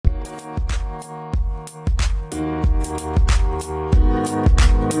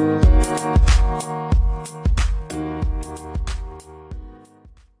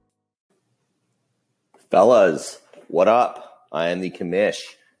Fellas, what up? I am the Commish,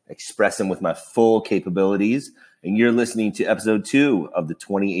 expressing with my full capabilities, and you're listening to episode 2 of the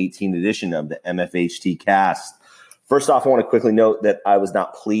 2018 edition of the MFHTCast. First off, I want to quickly note that I was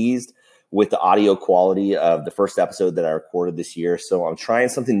not pleased with the audio quality of the first episode that I recorded this year, so I'm trying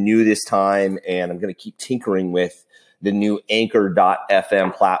something new this time, and I'm going to keep tinkering with the new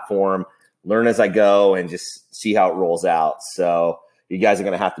Anchor.fm platform, learn as I go, and just see how it rolls out. So you guys are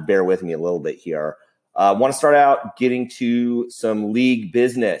going to have to bear with me a little bit here. I want to start out getting to some league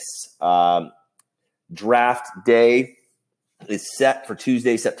business. Draft day is set for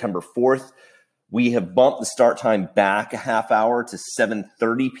Tuesday, September 4th. We have bumped the start time back a half hour to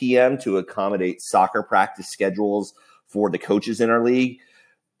 7:30 p.m. to accommodate soccer practice schedules for the coaches in our league.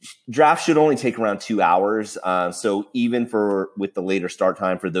 Draft should only take around 2 hours. So even with the later start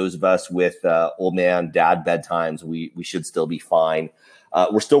time, for those of us with old man, dad bedtimes, we should still be fine.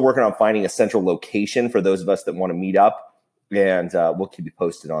 We're still working on finding a central location for those of us that want to meet up, and we'll keep you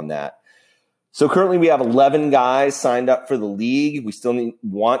posted on that. So currently we have 11 guys signed up for the league. We still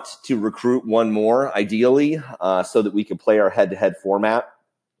want to recruit one more, ideally, so that we can play our head-to-head format.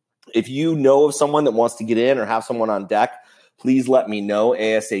 If you know of someone that wants to get in or have someone on deck, please let me know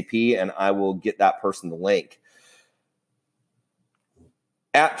ASAP, and I will get that person the link.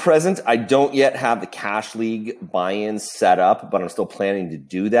 At present, I don't yet have the Cash League buy-ins set up, but I'm still planning to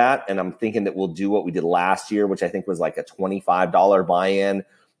do that. And I'm thinking that we'll do what we did last year, which I think was like a $25 buy-in,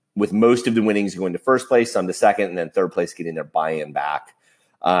 with most of the winnings going to first place, some to second, and then third place getting their buy-in back.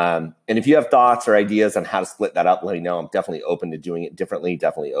 And if you have thoughts or ideas on how to split that up, let me know. I'm definitely open to doing it differently,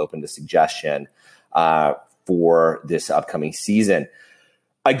 definitely open to suggestion for this upcoming season.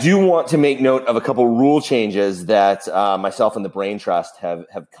 I do want to make note of a couple rule changes that myself and the Brain Trust have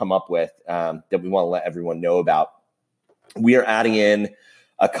come up with that we want to let everyone know about. We are adding in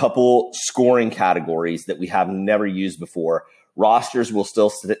a couple scoring categories that we have never used before. Rosters will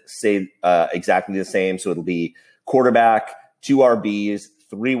still stay exactly the same. So it'll be quarterback, 2 RBs,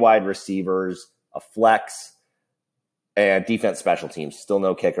 3 wide receivers, a flex, and defense, special teams. Still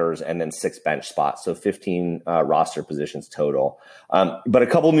no kickers, and then 6 bench spots. So 15 roster positions total. But a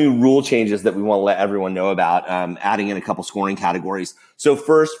couple new rule changes that we want to let everyone know about, adding in a couple scoring categories. So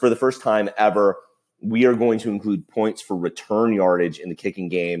first, for the first time ever, we are going to include points for return yardage in the kicking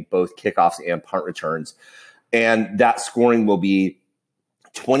game, both kickoffs and punt returns. And that scoring will be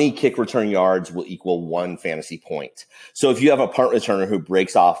 20 kick return yards will equal 1 fantasy point. So if you have a punt returner who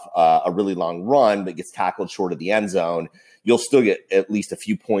breaks off a really long run but gets tackled short of the end zone, you'll still get at least a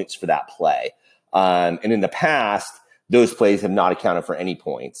few points for that play. And in the past, those plays have not accounted for any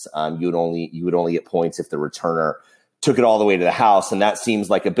points. You would only get points if the returner took it all the way to the house. And that seems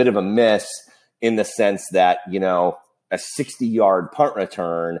like a bit of a miss in the sense that, a 60-yard punt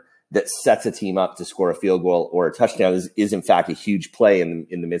return that sets a team up to score a field goal or a touchdown is in fact a huge play in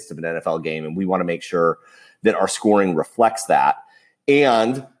the midst of an NFL game. And we want to make sure that our scoring reflects that.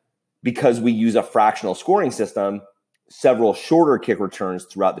 And because we use a fractional scoring system, several shorter kick returns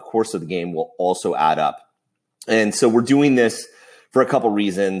throughout the course of the game will also add up. And so we're doing this for a couple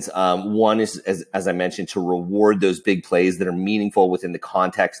reasons. One is, as I mentioned, to reward those big plays that are meaningful within the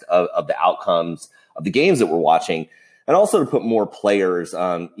context of the outcomes of the games that we're watching. And also to put more players,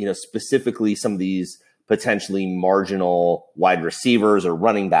 specifically some of these potentially marginal wide receivers or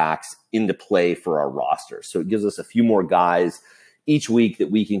running backs into play for our roster. So it gives us a few more guys each week that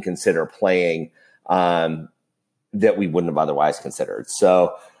we can consider playing that we wouldn't have otherwise considered.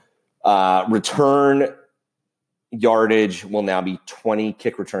 So return yardage will now be 20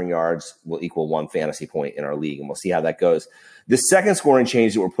 kick return yards will equal 1 fantasy point in our league. And we'll see how that goes. The second scoring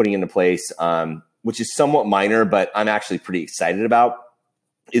change that we're putting into place, which is somewhat minor, but I'm actually pretty excited about,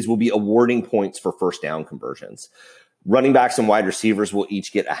 is we'll be awarding points for first down conversions. Running backs and wide receivers will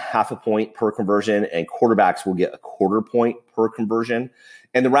each get a 0.5 point per conversion, and quarterbacks will get a 0.25 point per conversion.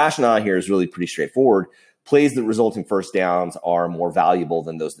 And the rationale here is really pretty straightforward. Plays that result in first downs are more valuable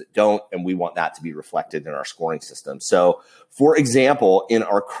than those that don't, and we want that to be reflected in our scoring system. So, for example, in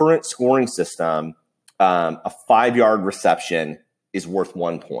our current scoring system, a 5-yard reception is worth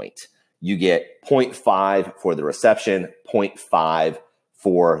 1 point. You get 0.5 for the reception, 0.5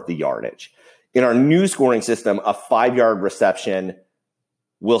 for the yardage. In our new scoring system, a 5-yard reception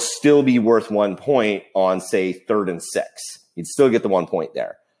will still be worth 1 point on, say, 3rd and 6. You'd still get the 1 point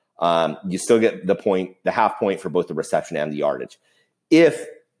there. You still get the 0.5 point for both the reception and the yardage. If,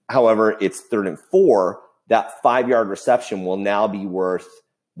 however, it's 3rd and 4, that 5-yard reception will now be worth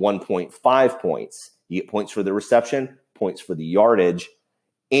 1.5 points. You get points for the reception, points for the yardage,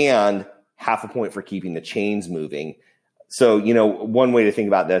 and 0.5 point for keeping the chains moving. So, one way to think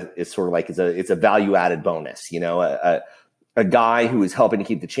about that is sort of like it's a value added bonus. A guy who is helping to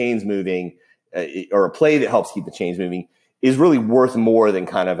keep the chains moving, or a play that helps keep the chains moving, is really worth more than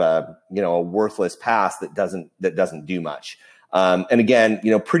kind of a worthless pass that doesn't do much. And again,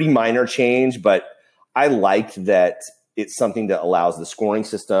 pretty minor change, but I like that it's something that allows the scoring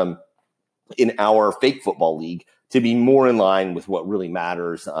system in our fake football league to be more in line with what really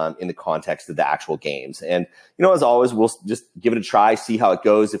matters in the context of the actual games. And, as always, we'll just give it a try, see how it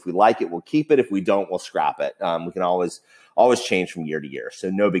goes. If we like it, we'll keep it. If we don't, we'll scrap it. We can always change from year to year. So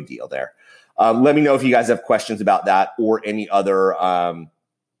no big deal there. Let me know if you guys have questions about that or any other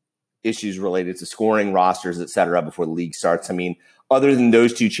issues related to scoring, rosters, et cetera, before the league starts. I mean, other than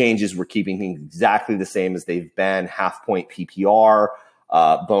those two changes, we're keeping things exactly the same as they've been. Half-point PPR,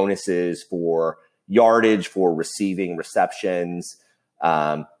 bonuses for yardage, for receiving receptions,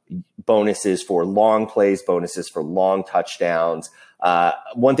 bonuses for long plays, bonuses for long touchdowns.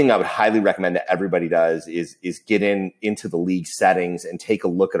 One thing I would highly recommend that everybody does is get into the league settings and take a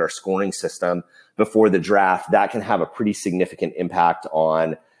look at our scoring system before the draft. That can have a pretty significant impact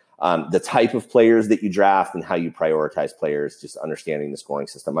on the type of players that you draft and how you prioritize players, just understanding the scoring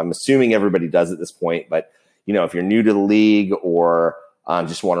system. I'm assuming everybody does at this point, but if you're new to the league or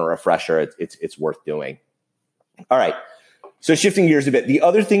just want a refresher, it's worth doing. All right. So shifting gears a bit, the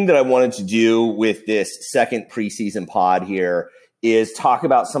other thing that I wanted to do with this second preseason pod here is talk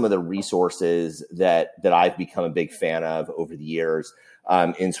about some of the resources that I've become a big fan of over the years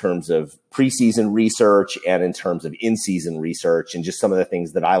in terms of preseason research and in terms of in-season research, and just some of the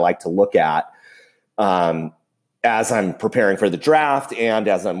things that I like to look at as I'm preparing for the draft and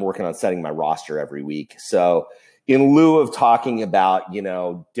as I'm working on setting my roster every week. So in lieu of talking about,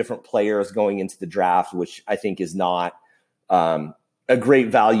 different players going into the draft, which I think is not a great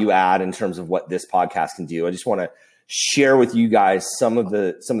value add in terms of what this podcast can do, I just want to share with you guys some of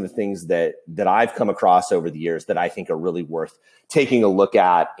the things that I've come across over the years that I think are really worth taking a look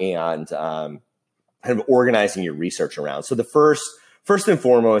at and kind of organizing your research around. So the first and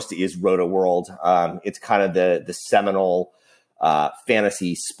foremost is RotoWorld. It's kind of the seminal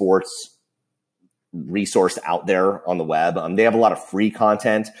fantasy sports resource out there on the web. They have a lot of free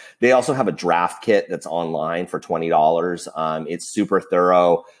content. They also have a draft kit that's online for $20. It's super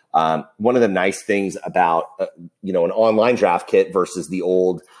thorough. One of the nice things about, an online draft kit versus the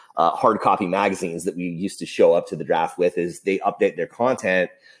old hard copy magazines that we used to show up to the draft with is they update their content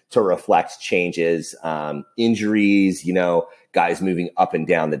to reflect changes, injuries, guys moving up and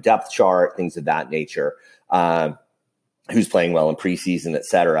down the depth chart, things of that nature, who's playing well in preseason, et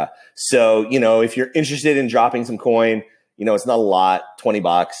cetera. So, if you're interested in dropping some coin, it's not a lot, $20.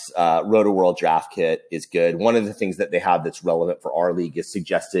 RotoWorld draft kit is good. One of the things that they have that's relevant for our league is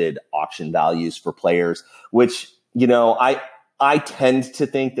suggested auction values for players, which, I tend to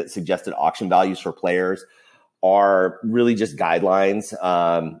think that suggested auction values for players are really just guidelines,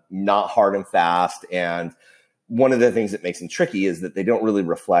 not hard and fast. And one of the things that makes them tricky is that they don't really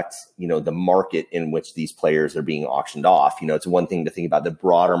reflect, the market in which these players are being auctioned off. It's one thing to think about the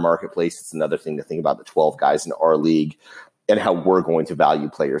broader marketplace. It's another thing to think about the 12 guys in our league and how we're going to value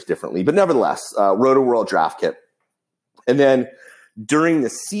players differently. But nevertheless, RotoWorld draft kit. And then during the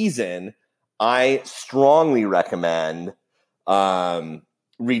season, I strongly recommend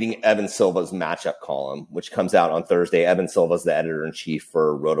reading Evan Silva's matchup column, which comes out on Thursday. Evan Silva's the editor-in-chief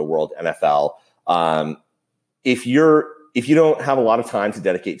for RotoWorld NFL. If you don't have a lot of time to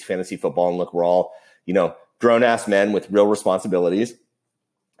dedicate to fantasy football, and look, we're all, grown-ass men with real responsibilities.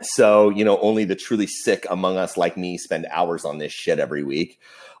 So, only the truly sick among us like me spend hours on this shit every week.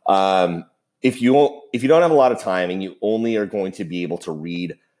 If you don't have a lot of time and you only are going to be able to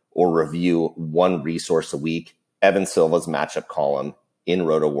read or review one resource a week, Evan Silva's matchup column in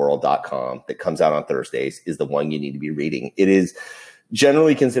rotoworld.com that comes out on Thursdays is the one you need to be reading. It is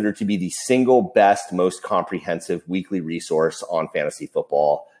generally considered to be the single best, most comprehensive weekly resource on fantasy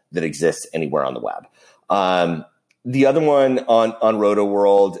football that exists anywhere on the web. The other one on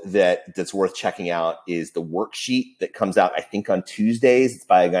RotoWorld that's worth checking out is the worksheet that comes out, I think, on Tuesdays. It's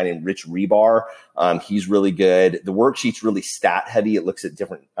by a guy named Rich Rebar. He's really good. The worksheet's really stat heavy. It looks at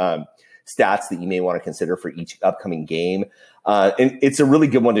different stats that you may want to consider for each upcoming game. And it's a really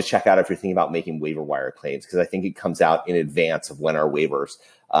good one to check out if you're thinking about making waiver wire claims, because I think it comes out in advance of when our waivers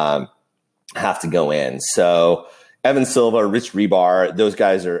have to go in. So Evan Silva, Rich Rebar, those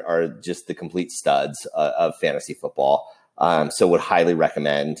guys are just the complete studs of fantasy football. So would highly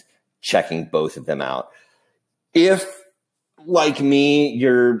recommend checking both of them out. If, like me,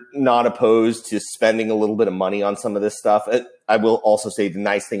 you're not opposed to spending a little bit of money on some of this stuff, I will also say the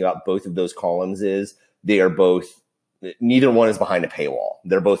nice thing about both of those columns is they are both neither one is behind a paywall.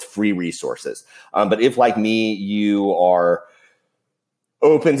 They're both free resources. But if, like me, you are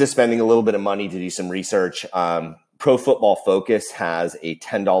open to spending a little bit of money to do some research, Pro Football Focus has a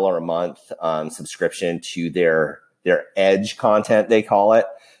 $10 a month subscription to their Edge content, they call it.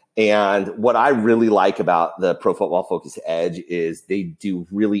 And what I really like about the Pro Football Focus Edge is they do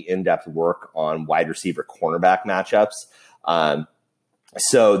really in-depth work on wide receiver cornerback matchups.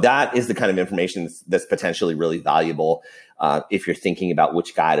 So that is the kind of information that's potentially really valuable if you're thinking about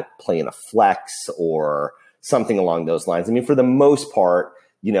which guy to play in a flex or something along those lines. I mean, for the most part,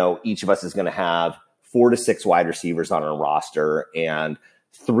 each of us is going to have 4 to 6 wide receivers on our roster, and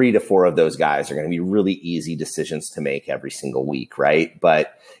 3 to 4 of those guys are going to be really easy decisions to make every single week, right?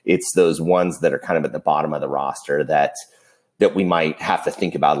 But it's those ones that are kind of at the bottom of the roster that we might have to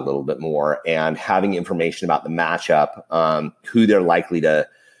think about a little bit more, and having information about the matchup, who they're likely to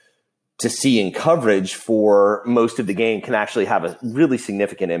see in coverage for most of the game can actually have a really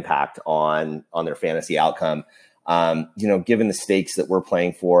significant impact on their fantasy outcome. Given the stakes that we're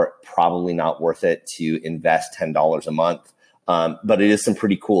playing for, probably not worth it to invest $10 a month. But it is some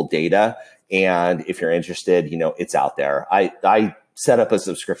pretty cool data. And if you're interested, it's out there. I set up a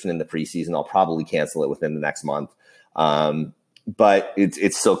subscription in the preseason. I'll probably cancel it within the next month. But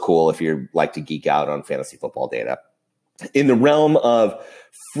it's so cool if you like to geek out on fantasy football data. In the realm of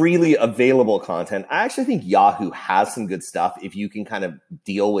freely available content, I actually think Yahoo has some good stuff if you can kind of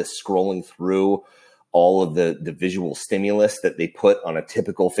deal with scrolling through all of the visual stimulus that they put on a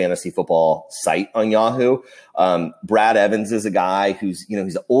typical fantasy football site on Yahoo. Brad Evans is a guy who's,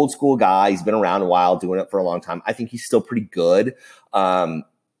 he's an old school guy. He's been around a while, doing it for a long time. I think he's still pretty good. One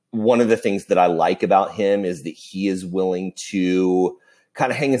of the things that I like about him is that he is willing to kind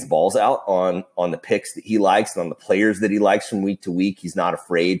of hang his balls out on the picks that he likes and on the players that he likes from week to week. He's not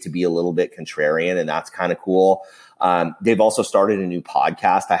afraid to be a little bit contrarian, and that's kind of cool. They've also started a new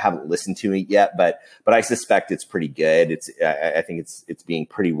podcast. I haven't listened to it yet, but I suspect it's pretty good. I think it's being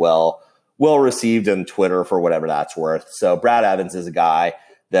pretty well received on Twitter for whatever that's worth. So Brad Evans is a guy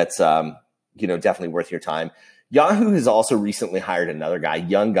that's definitely worth your time. Yahoo has also recently hired another guy,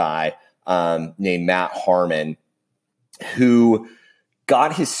 young guy named Matt Harmon, who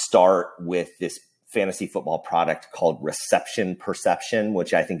got his start with this fantasy football product called Reception Perception,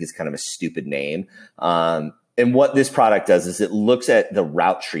 which I think is kind of a stupid name. And what this product does is it looks at the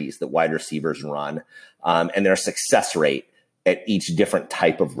route trees that wide receivers run and their success rate at each different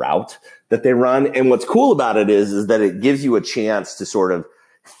type of route that they run. And what's cool about it is that it gives you a chance to sort of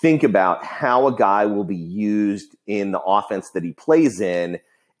think about how a guy will be used in the offense that he plays in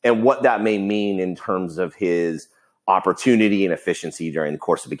and what that may mean in terms of his opportunity and efficiency during the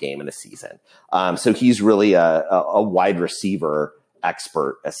course of a game and a season. So he's really a wide receiver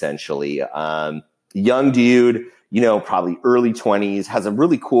expert, essentially. Young dude, probably early 20s, has a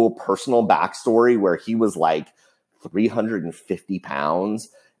really cool personal backstory where he was like 350 pounds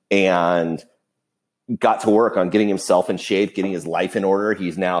and got to work on getting himself in shape, getting his life in order.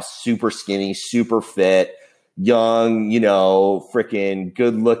 He's now super skinny, super fit, young, freaking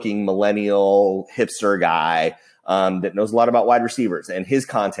good looking millennial hipster guy that knows a lot about wide receivers. And his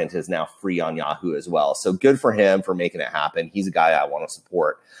content is now free on Yahoo as well. So good for him for making it happen. He's a guy I want to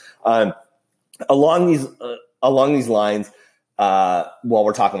support. Along these lines, while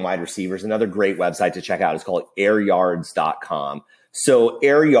we're talking wide receivers, another great website to check out is called airyards.com. So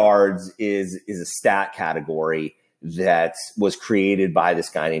Air Yards is a stat category that was created by this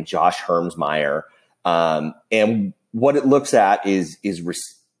guy named Josh Hermsmeyer. And what it looks at is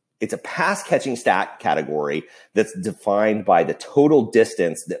it's a pass catching stat category that's defined by the total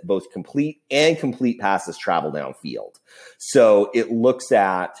distance that both complete and complete passes travel downfield. So it looks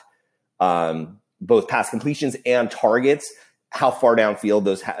at both pass completions and targets, how far downfield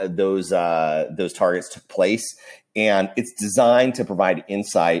those targets took place. And it's designed to provide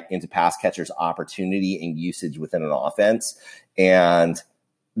insight into pass catchers' opportunity and usage within an offense. And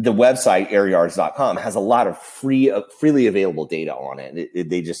the website, airyards.com, has a lot of freely available data on it.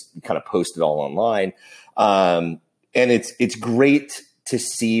 They just kind of post it all online. And it's great to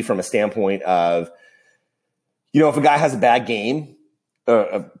see from a standpoint of, if a guy has a bad game,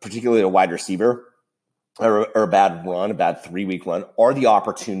 particularly a wide receiver, or a bad run, a bad 3-week run, are the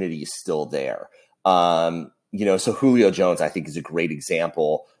opportunities still there? So Julio Jones, I think, is a great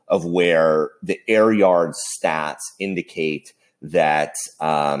example of where the Air Yards stats indicate that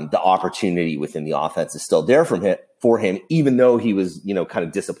the opportunity within the offense is still there for him, even though he was, kind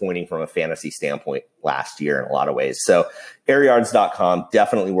of disappointing from a fantasy standpoint last year in a lot of ways. So airyards.com,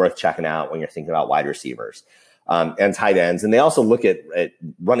 definitely worth checking out when you're thinking about wide receivers and tight ends. And they also look at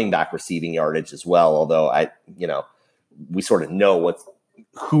running back receiving yardage as well, although we sort of know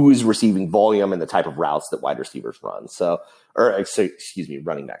who is receiving volume and the type of routes that wide receivers run.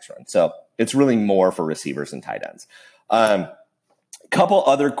 Running backs run. So it's really more for receivers and tight ends. Couple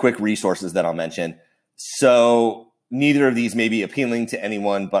other quick resources that I'll mention. So neither of these may be appealing to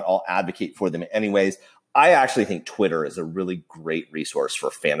anyone, but I'll advocate for them anyways. I actually think Twitter is a really great resource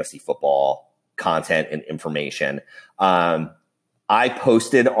for fantasy football content and information. I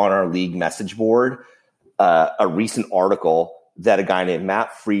posted on our league message board a recent article that a guy named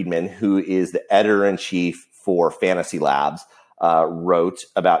Matt Friedman, who is the editor-in-chief for Fantasy Labs, wrote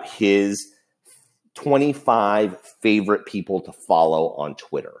about his 25 favorite people to follow on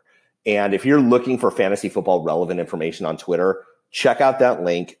Twitter. And if you're looking for fantasy football relevant information on Twitter, check out that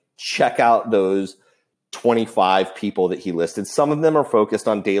link. Check out those 25 people that he listed. Some of them are focused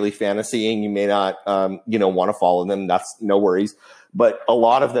on daily fantasy, and you may not, want to follow them. That's no worries. But a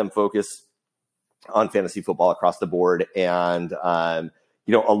lot of them focus on fantasy football across the board, and a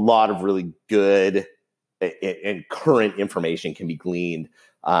lot of really good and current information can be gleaned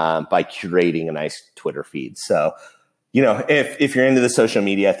by curating a nice Twitter feed. So, if you're into the social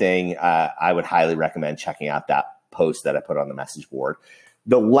media thing, I would highly recommend checking out that post that I put on the message board.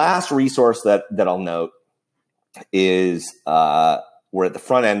 The last resource that I'll note is we're at the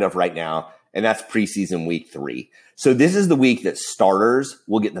front end of right now, and that's preseason week 3. So this is the week that starters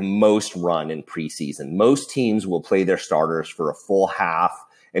will get the most run in preseason. Most teams will play their starters for a full half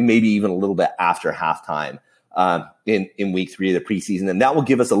and maybe even a little bit after halftime in week 3 of the preseason. And that will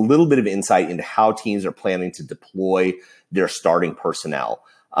give us a little bit of insight into how teams are planning to deploy their starting personnel.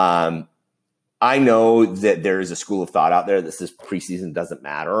 I know that there is a school of thought out there that says preseason doesn't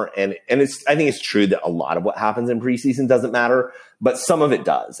matter. And I think it's true that a lot of what happens in preseason doesn't matter, but some of it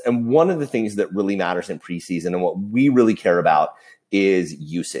does. And one of the things that really matters in preseason and what we really care about is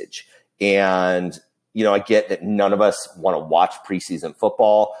usage. And, I get that none of us want to watch preseason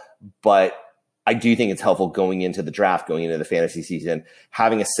football, but I do think it's helpful going into the draft, going into the fantasy season,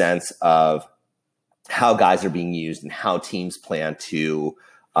 having a sense of how guys are being used and how teams plan to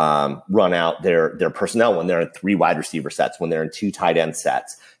run out their personnel when they're in 3 wide receiver sets, when they're in 2 tight end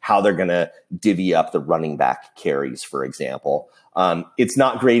sets, how they're going to divvy up the running back carries, for example. It's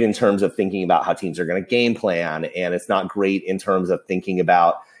not great in terms of thinking about how teams are going to game plan, and it's not great in terms of thinking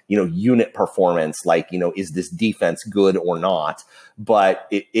about, unit performance, like, is this defense good or not? But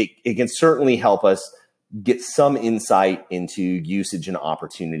it can certainly help us get some insight into usage and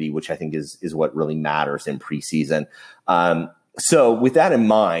opportunity, which I think is what really matters in preseason. So with that in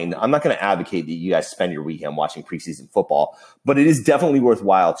mind, I'm not going to advocate that you guys spend your weekend watching preseason football, but it is definitely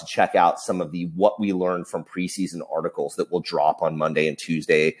worthwhile to check out some of the what we learned from preseason articles that will drop on Monday and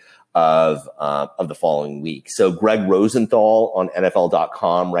Tuesday of the following week. So Greg Rosenthal on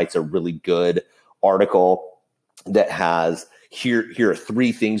NFL.com writes a really good article that has here are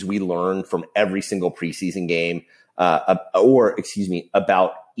 3 things we learned from every single preseason game,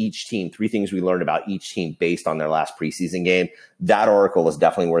 about each team, 3 things we learned about each team based on their last preseason game. That article is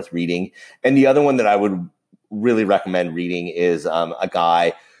definitely worth reading. And the other one that I would really recommend reading is a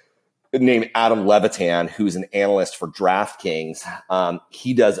guy named Adam Levitan, who's an analyst for DraftKings.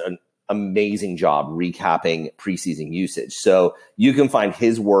 He does an amazing job recapping preseason usage. So you can find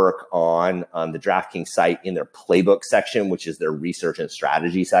his work on the DraftKings site in their playbook section, which is their research and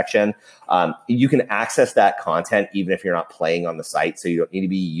strategy section. You can access that content even if you're not playing on the site. So you don't need to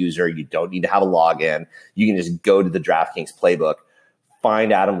be a user. You don't need to have a login. You can just go to the DraftKings playbook,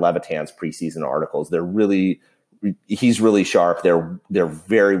 find Adam Levitan's preseason articles. He's really sharp. They're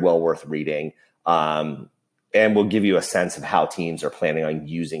very well worth reading. And will give you a sense of how teams are planning on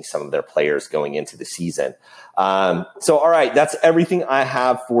using some of their players going into the season. So, all right, that's everything I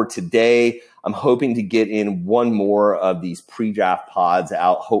have for today. I'm hoping to get in one more of these pre-draft pods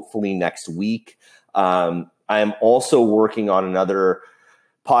out, hopefully next week. I am also working on another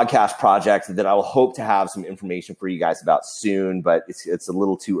podcast project that I will hope to have some information for you guys about soon, but it's a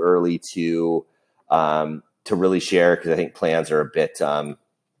little too early to really share because I think plans are a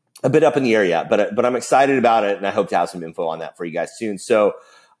bit up in the air yet, but I'm excited about it, and I hope to have some info on that for you guys soon. So,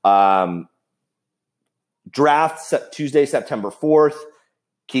 draft Tuesday, September 4th.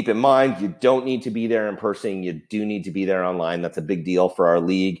 Keep in mind, you don't need to be there in person. You do need to be there online. That's a big deal for our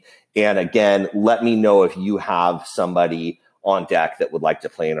league. And again, let me know if you have somebody on deck that would like to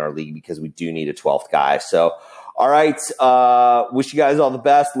play in our league, because we do need a 12th guy. So, all right. Wish you guys all the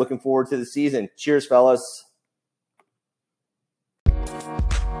best. Looking forward to the season. Cheers, fellas.